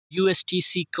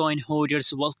USTC coin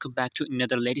holders, welcome back to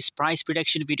another latest price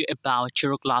prediction video about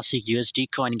Terra Classic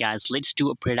USD coin, guys. Let's do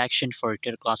a prediction for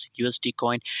Terra Classic USD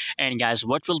coin. And guys,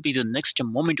 what will be the next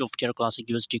moment of Terra Classic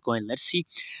USD coin? Let's see.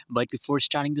 But before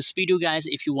starting this video, guys,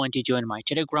 if you want to join my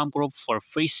Telegram group for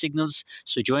free signals,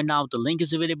 so join now. The link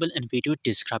is available in video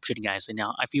description, guys. And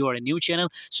now if you are a new channel,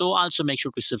 so also make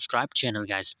sure to subscribe channel,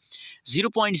 guys.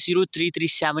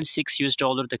 0.03376 US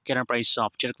dollar the current price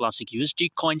of Terra Classic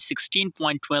USD coin.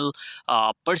 16.12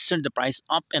 percent the price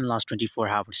up in last 24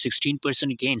 hours.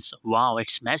 16% gains. Wow,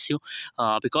 it's massive.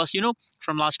 Because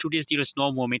from last 2 days there is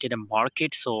no movement in the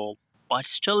market, so but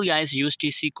still, guys,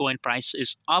 USTC coin price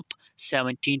is up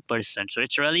 17%, so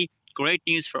it's really great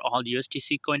news for all the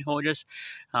USTC coin holders.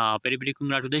 Very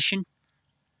congratulations.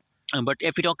 But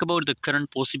if we talk about the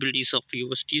current possibilities of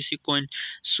USTC coin,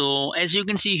 so as you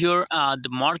can see here, the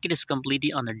market is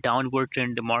completely on a downward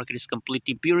trend. The market is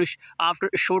completely bearish. After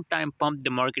a short time pump, the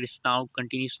market is now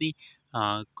continuously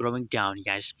growing down,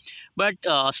 guys. But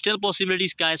still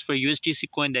possibilities, guys, for USTC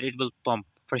coin that it will pump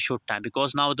for a short time,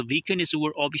 because now the weekend is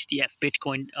over. Obviously, if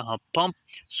Bitcoin pump,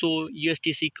 so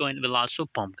USTC coin will also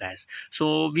pump, guys.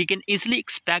 So we can easily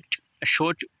expect a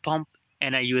short pump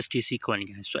and a USTC coin,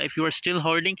 guys. So if you are still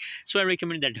holding, so I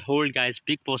recommend that hold, guys.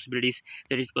 Big possibilities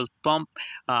that it will pump,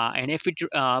 and if it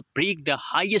break the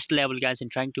highest level, guys,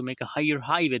 and trying to make a higher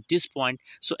high at this point,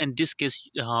 so in this case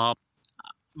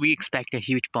we expect a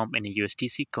huge pump in a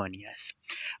USTC coin, guys.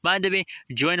 By the way,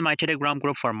 join my Telegram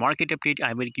group for market update.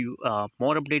 I will give you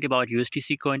more update about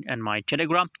USTC coin and my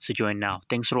Telegram, so join now.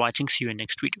 Thanks for watching. See you in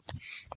next video.